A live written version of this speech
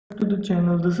To the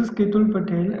channel. This is Ketul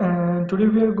Patel, and today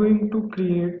we are going to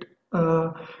create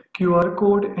a QR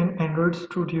code in Android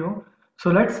Studio. So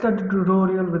let's start the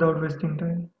tutorial without wasting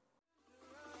time.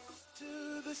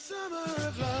 To the summer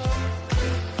of love.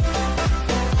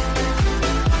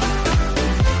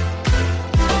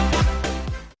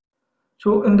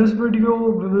 So in this video,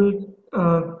 we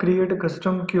will create a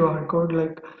custom QR code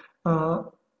like uh,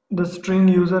 the string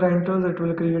user enters, it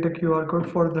will create a QR code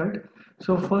for that.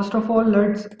 So first of all,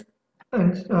 let's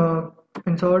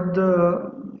insert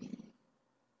the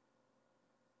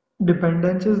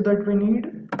dependencies that we need.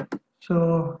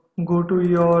 So go to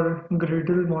your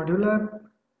Gradle module app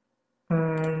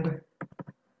and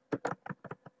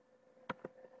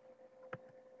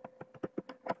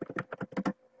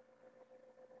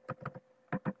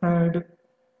add,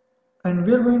 and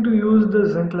we are going to use the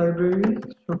zxing library.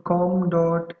 So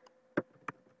com.google.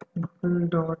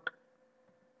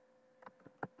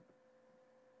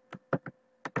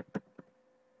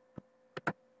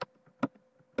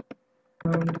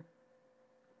 And,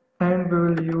 and we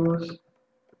will use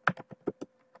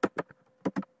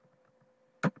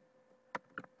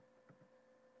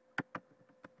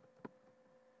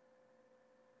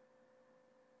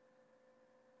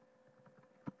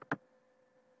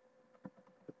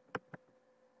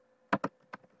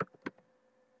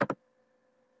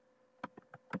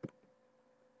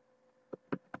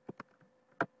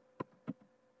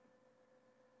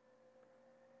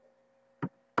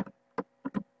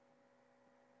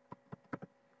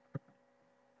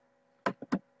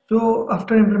so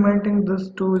after implementing this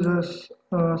to just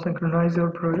synchronize your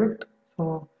project,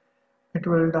 so it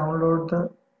will download the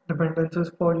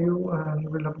dependencies for you and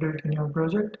will update in your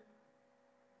project.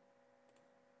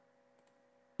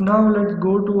 Now let's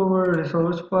go to our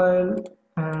resource file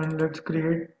and let's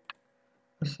create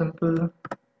a simple.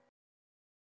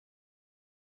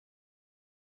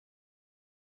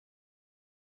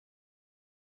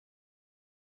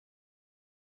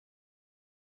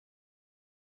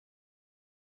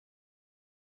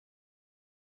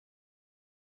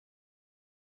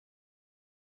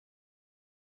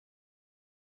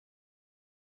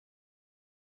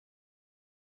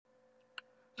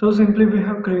 So simply we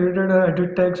have created a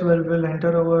edit text where we'll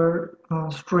enter our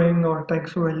string or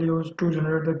text values to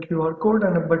generate the QR code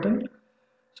and a button.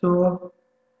 So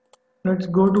let's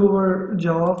go to our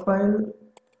Java file,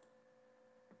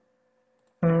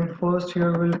 and first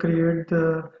here we'll create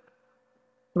the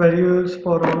variables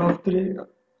for all of three,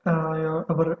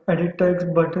 our edit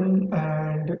text, button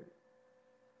and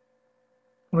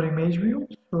our image view.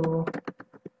 So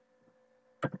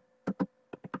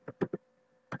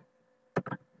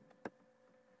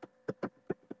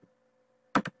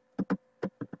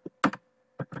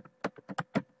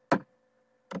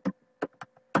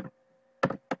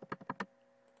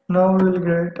now we'll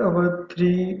get our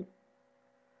three.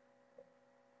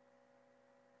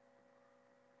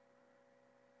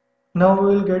 Now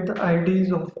we'll get the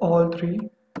IDs of all three.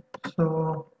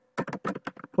 So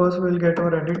first we'll get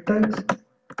our edit text.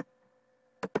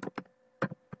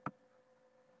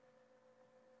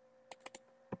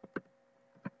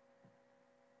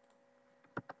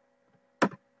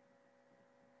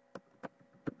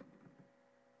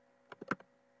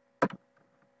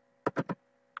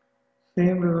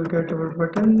 Same we will get our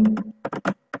button.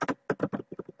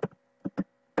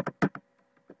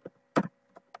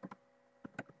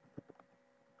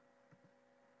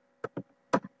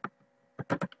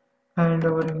 And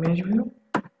our image view.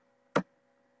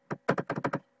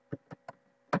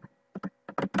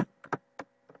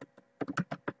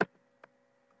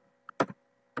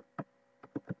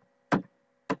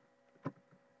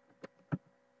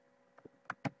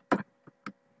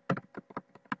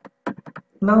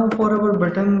 Now for our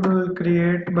button, we will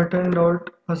create button dot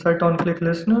set on click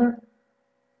listener.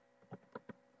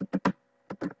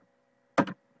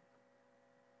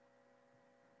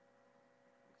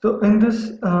 So in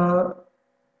this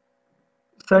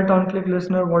set on click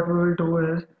listener, what we will do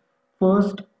is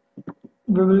first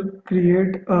we will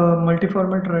create a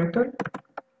multi-format writer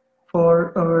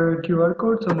for our QR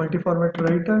code. So multi-format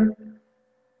writer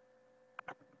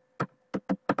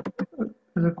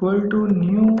is equal to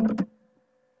new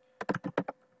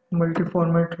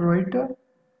multi-format writer,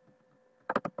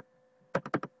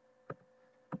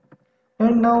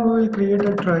 and now we will create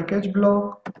a try catch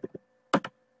block.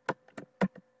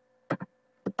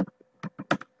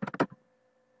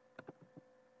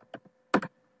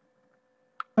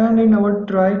 And in our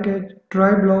try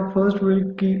block, first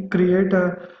we'll create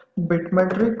a bit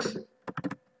matrix.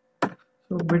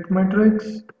 So bit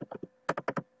matrix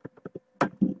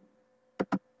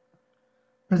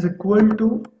is equal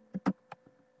to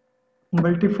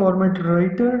multi-format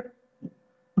writer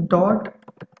dot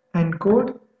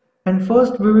encode, and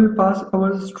first we will pass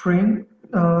our string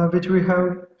which we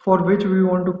have, for which we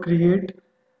want to create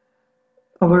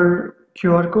our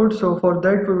QR code. So for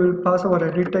that we will pass our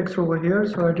edit text over here.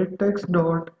 So edit text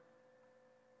dot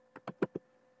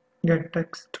get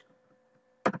text.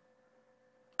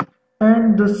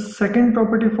 And the second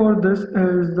property for this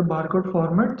is the barcode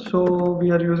format. So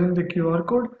we are using the QR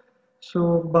code.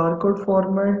 So barcode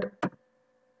format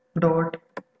dot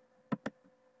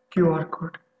QR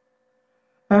code.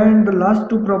 And the last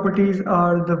two properties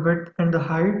are the width and the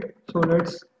height. So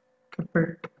let's keep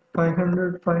it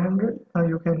 500, 500.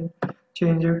 You can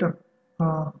change it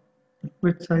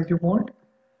which size you want.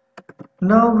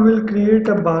 Now we will create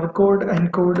a barcode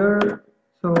encoder.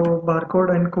 So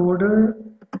barcode encoder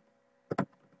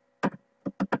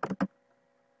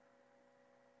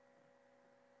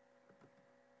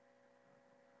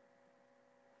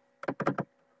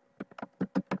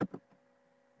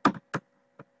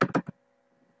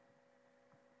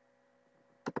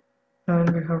and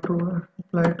we have to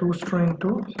apply to string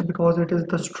too, because it is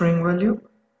the string value.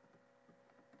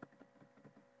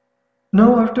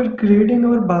 Now after creating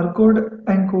our barcode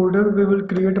encoder, we will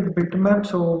create a bitmap.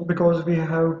 So because we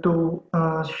have to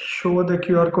show the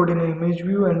QR code in an image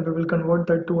view, and we will convert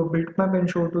that to a bitmap and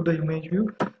show to the image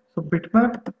view. So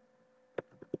bitmap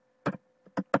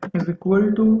is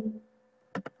equal to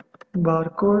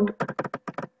barcode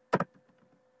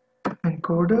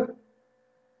encoder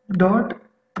dot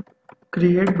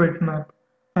create bitmap,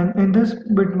 and in this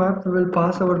bitmap we will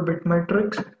pass our bit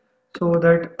matrix, so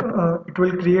that it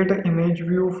will create an image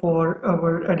view for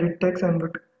our edit text, and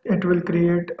it will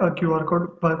create a QR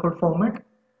code barcode format.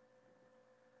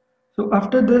 So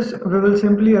after this we will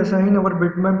simply assign our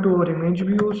bitmap to our image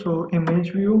view. So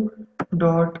image view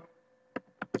dot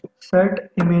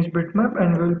set image bitmap,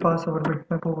 and we will pass our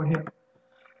bitmap over here.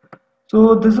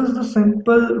 So this is the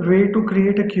simple way to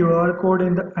create a QR code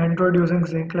in the Android using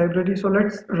zxing library. So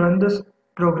let's run this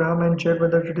program and check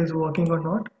whether it is working or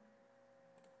not.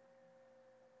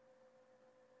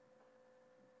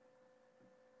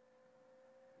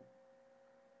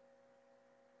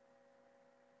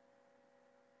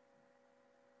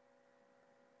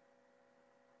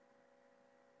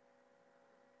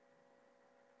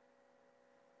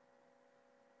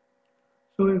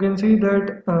 So you can see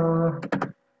that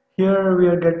here we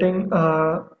are getting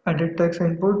edit text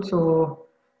input. So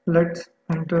let's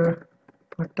enter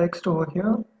a text over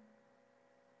here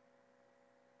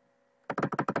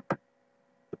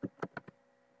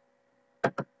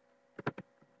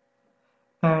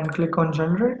and click on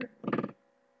generate.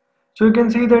 So you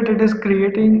can see that it is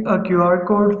creating a QR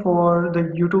code for the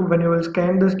YouTube. When you will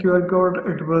scan this QR code,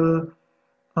 it will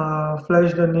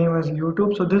flash the name as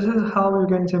YouTube. So this is how you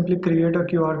can simply create a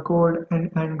QR code in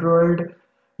Android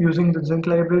using the zxing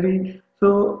library.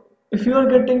 So if you are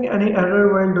getting any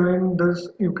error while doing this,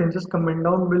 you can just comment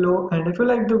down below. And if you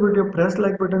like the video, press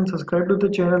like button, subscribe to the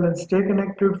channel, and stay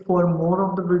connected for more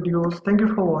of the videos. Thank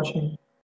you for watching.